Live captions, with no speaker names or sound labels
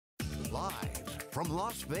Live from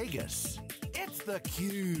Las Vegas, it's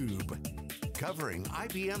theCUBE. Covering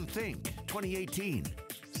IBM Think 2018.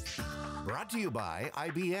 Brought to you by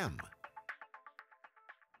IBM.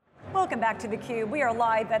 Welcome back to theCUBE. We are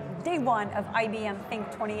live at day one of IBM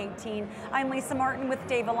Think 2018. I'm Lisa Martin with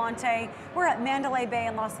Dave Vellante. We're at Mandalay Bay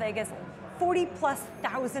in Las Vegas.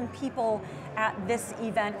 40,000+ people at this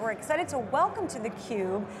event. We're excited to welcome to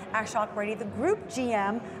theCUBE Ashok Reddy, the Group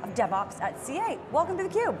GM of DevOps at CA. Welcome to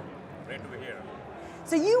theCUBE. Great to be here.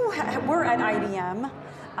 So you were at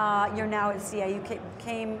IBM, you're now at CA, you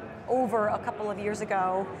came over a couple of years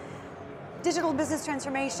ago. Digital business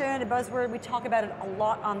transformation, a buzzword, we talk about it a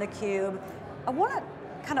lot on theCUBE. I want to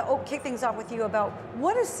kind of kick things off with you about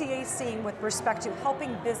what is CA seeing with respect to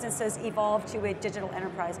helping businesses evolve to a digital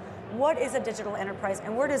enterprise? What is a digital enterprise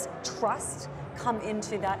and where does trust come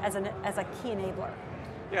into that as a key enabler?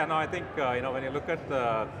 Yeah, no, I think when you look at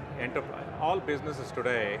the enterprise, all businesses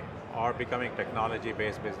today are becoming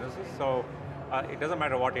technology-based businesses. So it doesn't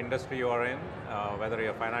matter what industry you are in, whether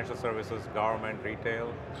you're financial services, government,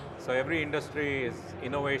 retail. So every industry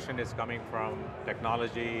innovation is coming from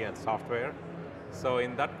technology and software. So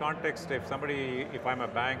in that context, if I'm a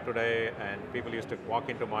bank today and people used to walk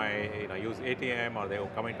into my, use ATM or they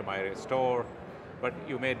will come into my store, but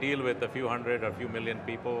you may deal with a few hundred or a few million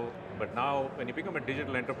people. But now, when you become a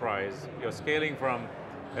digital enterprise, you're scaling from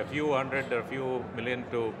a few hundred or a few million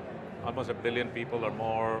to almost a billion people or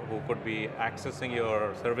more who could be accessing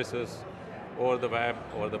your services over the web,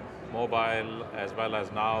 or the mobile, as well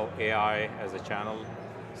as now AI as a channel.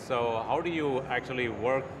 So how do you actually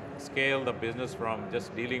scale the business from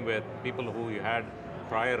just dealing with people who you had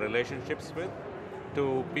prior relationships with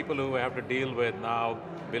to people who have to deal with now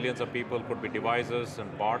billions of people, could be devices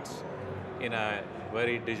and bots in a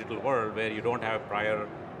very digital world where you don't have prior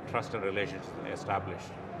trust and relationships established.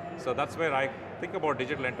 So that's where I think about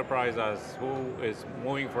digital enterprise as who is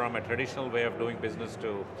moving from a traditional way of doing business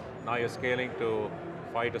to now you're scaling to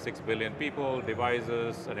 5 to 6 billion people,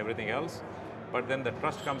 devices and everything else. But then the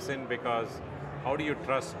trust comes in because how do you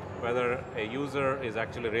trust whether a user is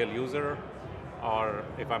actually a real user, or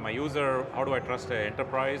if I'm a user, how do I trust an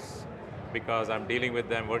enterprise because I'm dealing with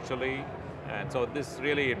them virtually? And so this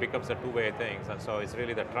really, it becomes a two-way thing, and so it's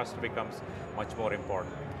really the trust becomes much more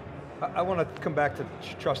important. I want to come back to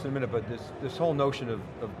trust in a minute, but this whole notion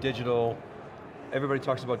of digital, everybody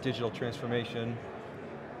talks about digital transformation,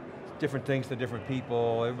 different things to different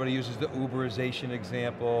people, everybody uses the Uberization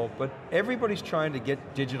example, but everybody's trying to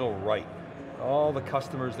get digital right. All the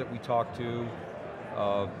customers that we talk to,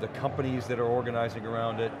 the companies that are organizing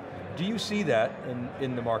around it. Do you see that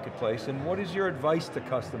in the marketplace, and what is your advice to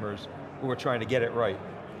customers who are trying to get it right?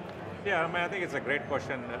 Yeah, I think it's a great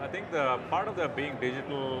question. I think the part of the being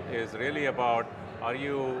digital is really about,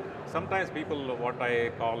 sometimes people, what I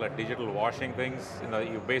call a digital washing things,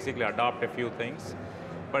 you basically adopt a few things,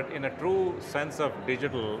 but in a true sense of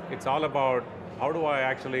digital, it's all about how do I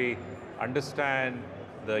actually understand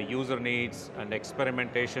the user needs and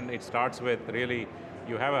experimentation. It starts with really,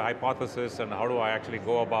 you have a hypothesis and how do I actually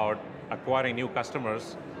go about acquiring new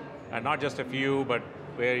customers, and not just a few, but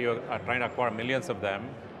where you're trying to acquire millions of them.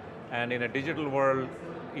 And in a digital world,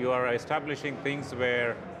 you are establishing things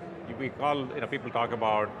where people talk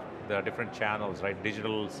about the different channels, right?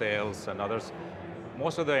 Digital sales and others.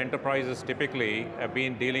 Most of the enterprises typically have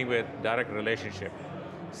been dealing with direct relationship.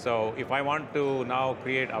 So if I want to now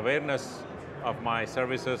create awareness of my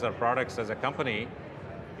services or products as a company,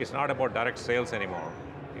 it's not about direct sales anymore.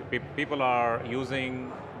 People are using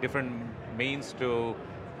different means to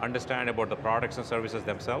understand about the products and services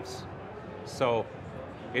themselves. So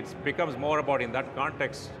it becomes more about, in that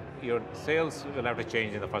context, your sales will have to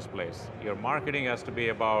change in the first place. Your marketing has to be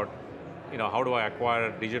about, how do I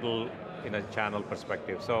acquire digital in a channel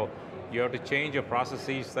perspective. So you have to change your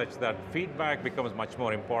processes such that feedback becomes much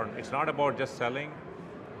more important. It's not about just selling.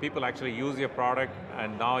 People actually use your product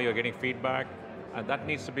and now you're getting feedback, and that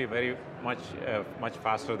needs to be very much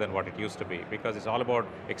faster than what it used to be, because it's all about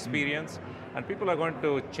experience, and people are going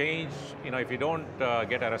to change. If you don't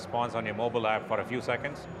get a response on your mobile app for a few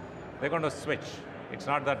seconds, they're going to switch. It's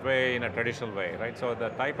not that way in a traditional way, right? So the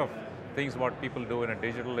type of things what people do in a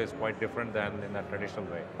digital is quite different than in a traditional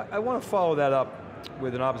way. I want to follow that up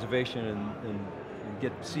with an observation and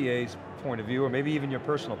get CA's point of view, or maybe even your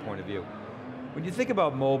personal point of view. When you think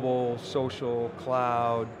about mobile, social,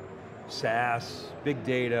 cloud, SaaS, big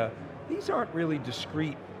data, these aren't really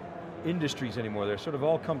discrete industries anymore. They're sort of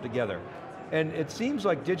all come together. And it seems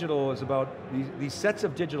like digital is about these sets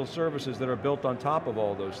of digital services that are built on top of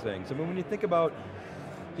all those things. I mean, when you think about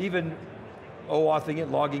even OAuthing it,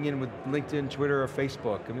 logging in with LinkedIn, Twitter, or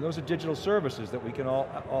Facebook. I mean, those are digital services that we can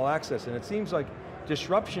all access, and it seems like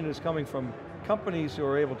disruption is coming from companies who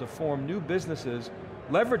are able to form new businesses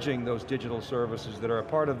leveraging those digital services that are a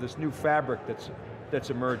part of this new fabric that's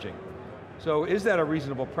emerging. So is that a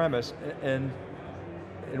reasonable premise, and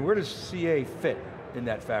where does CA fit in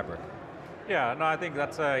that fabric? Yeah, no, I think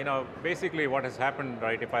that's basically what has happened,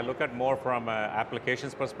 right? If I look at more from an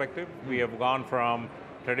applications perspective, we have gone from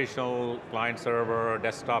traditional client-server,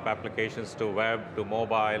 desktop applications to web, to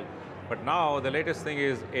mobile, but now the latest thing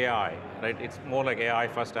is AI, right? It's more like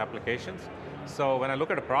AI-first applications. So when I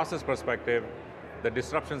look at a process perspective, the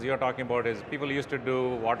disruptions you're talking about is people used to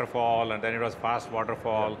do waterfall, and then it was fast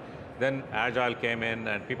waterfall, then Agile came in,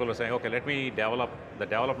 and people were saying, okay, let me develop, the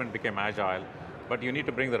development became Agile, but you need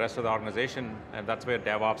to bring the rest of the organization, and that's where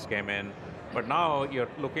DevOps came in. But now you're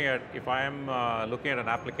looking at, if I'm looking at an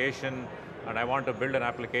application, and I want to build an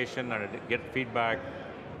application and get feedback,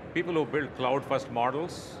 people who build cloud-first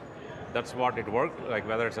models, that's what it worked, like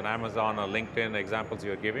whether it's an Amazon or LinkedIn examples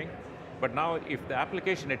you're giving. But now if the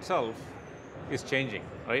application itself is changing,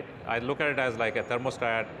 right? I look at it as like a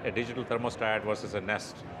thermostat, a digital thermostat versus a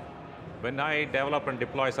Nest. When I develop and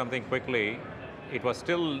deploy something quickly, it was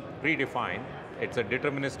still predefined. It's a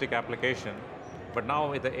deterministic application, but now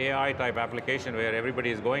with the AI type application where everybody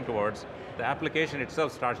is going towards, the application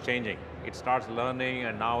itself starts changing. It starts learning,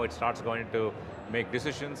 and now it starts going to make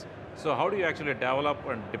decisions. So how do you actually develop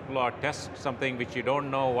and deploy, test something which you don't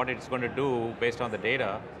know what it's going to do based on the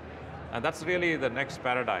data? And that's really the next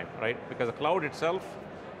paradigm, right? Because the cloud itself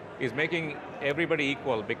is making everybody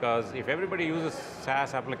equal, because if everybody uses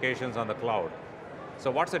SaaS applications on the cloud,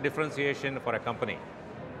 so what's the differentiation for a company?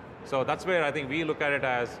 So that's where I think we look at it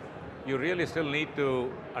as, you really still need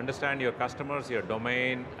to understand your customers, your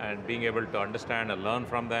domain, and being able to understand and learn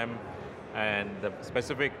from them, and the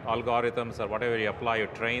specific algorithms or whatever you apply, you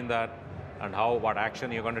train that, and what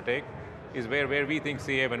action you're going to take, is where we think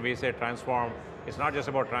CA, when we say transform, it's not just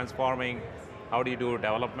about transforming, how do you do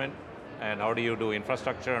development, and how do you do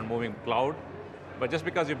infrastructure and moving cloud, but just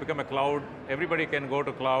because you become a cloud, everybody can go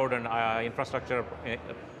to cloud, and infrastructure,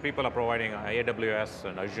 people are providing AWS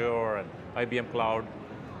and Azure and IBM Cloud,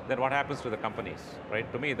 then what happens to the companies,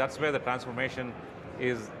 right? To me, that's where the transformation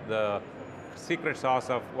is the secret sauce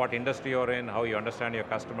of what industry you're in, how you understand your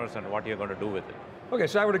customers, and what you're going to do with it. Okay,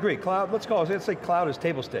 so I would agree. Cloud, let's say cloud is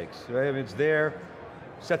table stakes, right? I mean, it's there,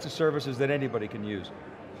 sets of services that anybody can use.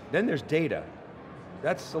 Then there's data.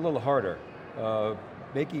 That's a little harder.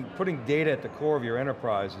 Putting data at the core of your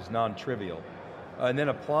enterprise is non-trivial. And then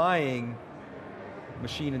applying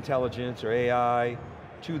machine intelligence or AI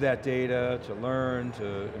to that data, to learn,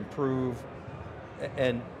 to improve,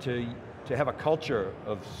 and to have a culture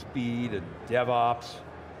of speed and DevOps.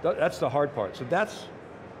 That's the hard part. So that's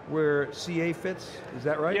where CA fits, is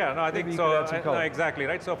that right? Yeah, no, I think Maybe so, no, exactly,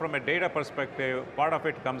 right? So from a data perspective, part of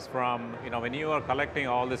it comes from, when you are collecting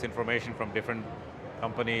all this information from different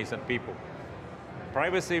companies and people,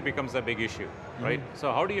 privacy becomes a big issue, right?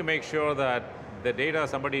 So how do you make sure that the data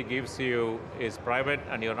somebody gives you is private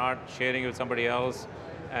and you're not sharing it with somebody else,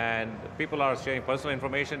 and people are sharing personal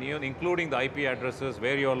information, even including the IP addresses,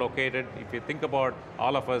 where you're located. If you think about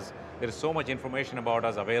all of us, there is so much information about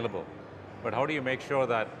us available. But how do you make sure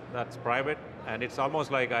that that's private? And it's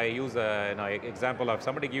almost like, I use an example of,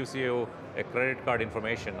 somebody gives you a credit card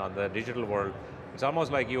information on the digital world. It's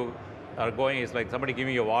almost like you are it's like somebody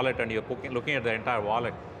giving you a wallet and you're looking at the entire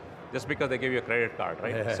wallet just because they give you a credit card,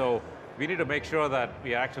 right? Yeah. So we need to make sure that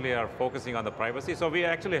we actually are focusing on the privacy. So we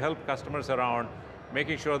actually help customers around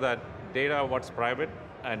making sure that data, what's private,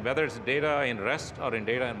 and whether it's data in rest or in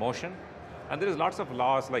data in motion. And there is lots of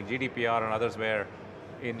laws like GDPR and others where,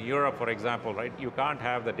 in Europe, for example, right, you can't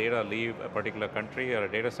have the data leave a particular country or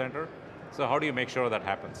a data center. So how do you make sure that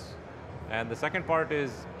happens? And the second part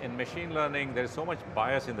is, in machine learning, there's so much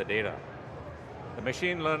bias in the data. The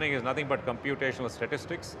machine learning is nothing but computational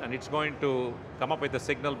statistics, and it's going to come up with a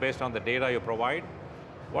signal based on the data you provide.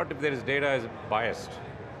 What if there is data is biased?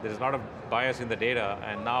 There's a lot of bias in the data,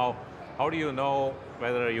 and now, how do you know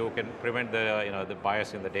whether you can prevent the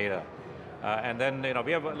bias in the data? And then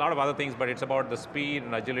we have a lot of other things, but it's about the speed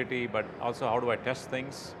and agility, but also how do I test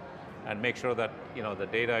things and make sure that the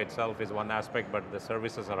data itself is one aspect, but the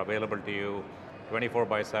services are available to you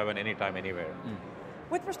 24/7, anytime, anywhere.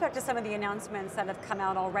 With respect to some of the announcements that have come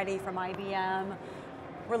out already from IBM,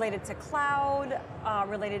 related to cloud,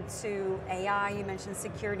 related to AI, you mentioned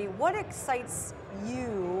security, what excites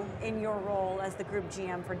you in your role as the group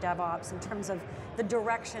GM for DevOps in terms of the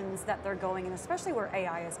directions that they're going in, especially where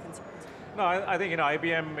AI is concerned? No, I think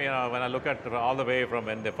IBM, when I look at all the way from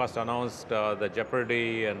when they first announced the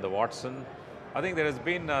Jeopardy and the Watson, I think there has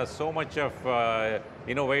been so much of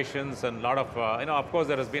innovations and a lot of, of course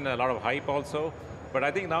there has been a lot of hype also, but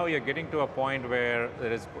I think now you're getting to a point where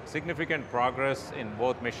there is significant progress in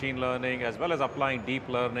both machine learning as well as applying deep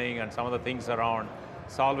learning and some of the things around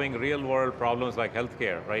solving real world problems like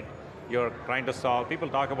healthcare, right? You're trying to solve, people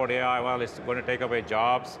talk about AI, well it's going to take away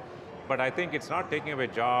jobs, but I think it's not taking away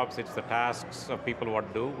jobs, it's the tasks of people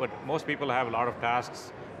what do, but most people have a lot of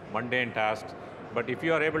tasks, mundane tasks, but if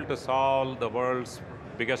you are able to solve the world's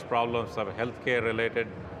biggest problems of healthcare related,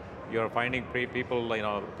 you're finding people,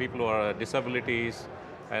 people who are disabilities,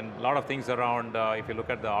 and a lot of things around, if you look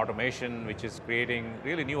at the automation, which is creating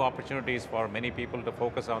really new opportunities for many people to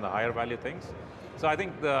focus on the higher value things. So I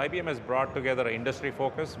think the IBM has brought together an industry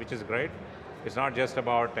focus, which is great. It's not just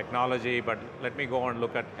about technology, but let me go and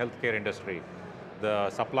look at healthcare industry, the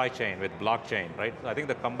supply chain with blockchain, right? I think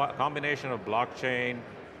the combination of blockchain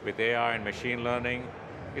with AI and machine learning,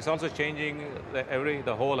 it's also changing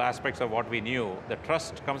the whole aspects of what we knew. The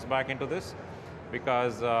trust comes back into this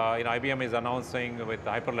because IBM is announcing with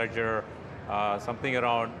Hyperledger something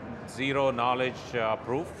around zero knowledge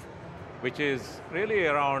proof, which is really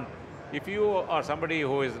around, if you are somebody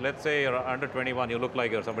who is, let's say you're under 21, you look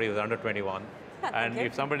like you're somebody who's under 21, and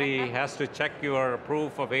if somebody has to check your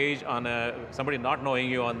proof of age on somebody not knowing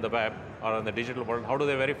you on the web or on the digital world, how do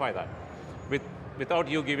they verify that? Without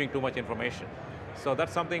you giving too much information. So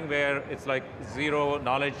that's something where it's like zero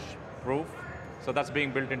knowledge proof, so that's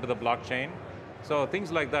being built into the blockchain. So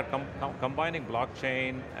things like that, combining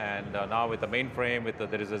blockchain and now with the mainframe,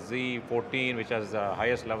 there is a Z14 which has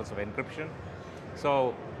highest levels of encryption.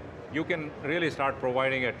 So you can really start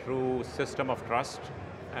providing a true system of trust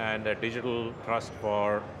and a digital trust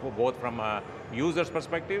for both from a user's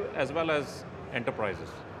perspective as well as enterprises.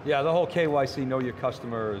 Yeah, the whole KYC, know your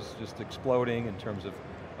customer, is just exploding in terms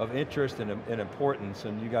of interest and importance,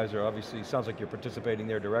 and you guys are obviously, sounds like you're participating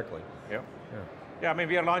there directly. Yeah. Yeah, I mean,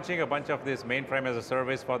 we are launching a bunch of this mainframe as a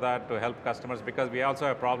service for that to help customers because we also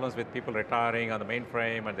have problems with people retiring on the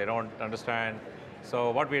mainframe and they don't understand. So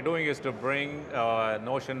what we're doing is to bring a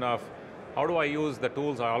notion of how do I use the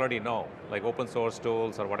tools I already know, like open source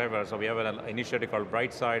tools or whatever. So we have an initiative called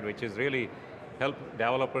Brightside, which is really help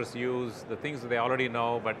developers use the things that they already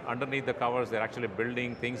know, but underneath the covers, they're actually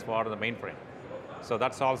building things for the mainframe. So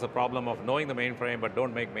that solves the problem of knowing the mainframe, but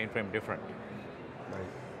don't make mainframe different. Right.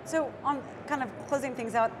 So on kind of closing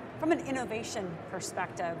things out, from an innovation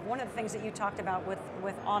perspective, one of the things that you talked about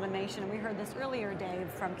with automation, and we heard this earlier, Dave,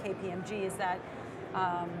 from KPMG, is that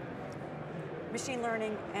machine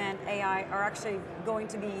learning and AI are actually going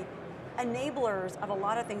to be enablers of a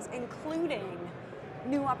lot of things, including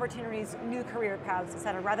new opportunities, new career paths, et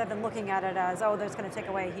cetera, rather than looking at it as, oh, that's going to take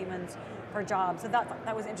away humans for jobs. So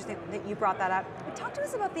that was interesting that you brought that up. But talk to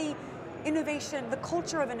us about the innovation, the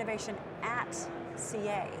culture of innovation at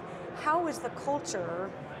CA. How is the culture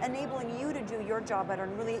enabling you to do your job better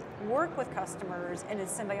and really work with customers in a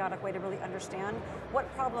symbiotic way to really understand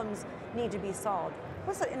what problems need to be solved?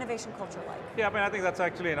 What's the innovation culture like? Yeah, I mean, I think that's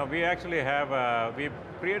actually, we actually have, we've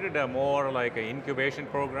created a more like an incubation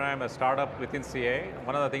program, a startup within CA.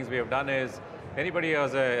 One of the things we have done is, anybody who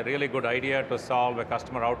has a really good idea to solve a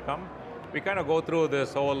customer outcome, we kind of go through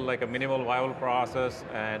this whole like a minimal viable process,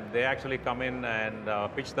 and they actually come in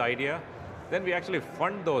and pitch the idea. Then we actually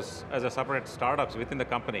fund those as a separate startups within the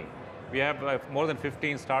company. We have more than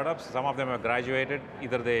 15 startups. Some of them have graduated.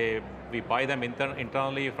 Either we buy them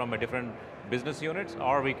internally from a different business units,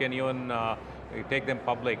 or we can even take them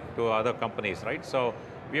public to other companies, right? So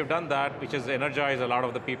we have done that, which has energized a lot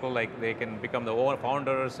of the people, like they can become the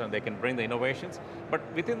founders and they can bring the innovations. But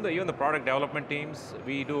within even the product development teams,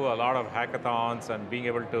 we do a lot of hackathons and being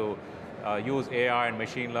able to use AI and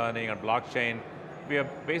machine learning and blockchain. We have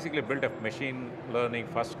basically built a machine learning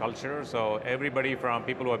first culture, so everybody from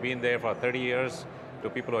people who have been there for 30 years to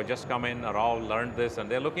people who have just come in are all learned this, and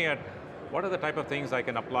they're looking at what are the type of things I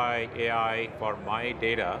can apply AI for my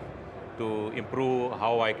data to improve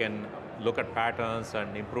how I can look at patterns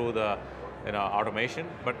and improve the automation.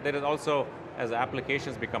 But there is also, as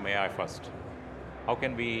applications become AI first, how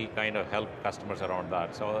can we kind of help customers around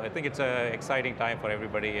that? So I think it's an exciting time for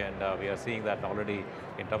everybody, and we are seeing that already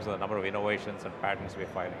in terms of the number of innovations and patents we're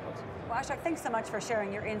filing also. Well, Ashok, thanks so much for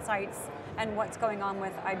sharing your insights and what's going on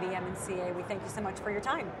with IBM and CA. We thank you so much for your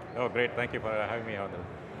time. Oh, great, thank you for having me on.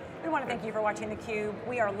 We want to thank you for watching theCUBE.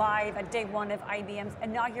 We are live at day one of IBM's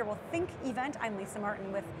inaugural Think event. I'm Lisa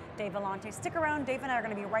Martin with Dave Vellante. Stick around, Dave and I are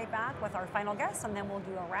going to be right back with our final guests, and then we'll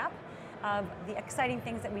do a wrap of the exciting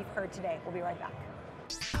things that we've heard today. We'll be right back.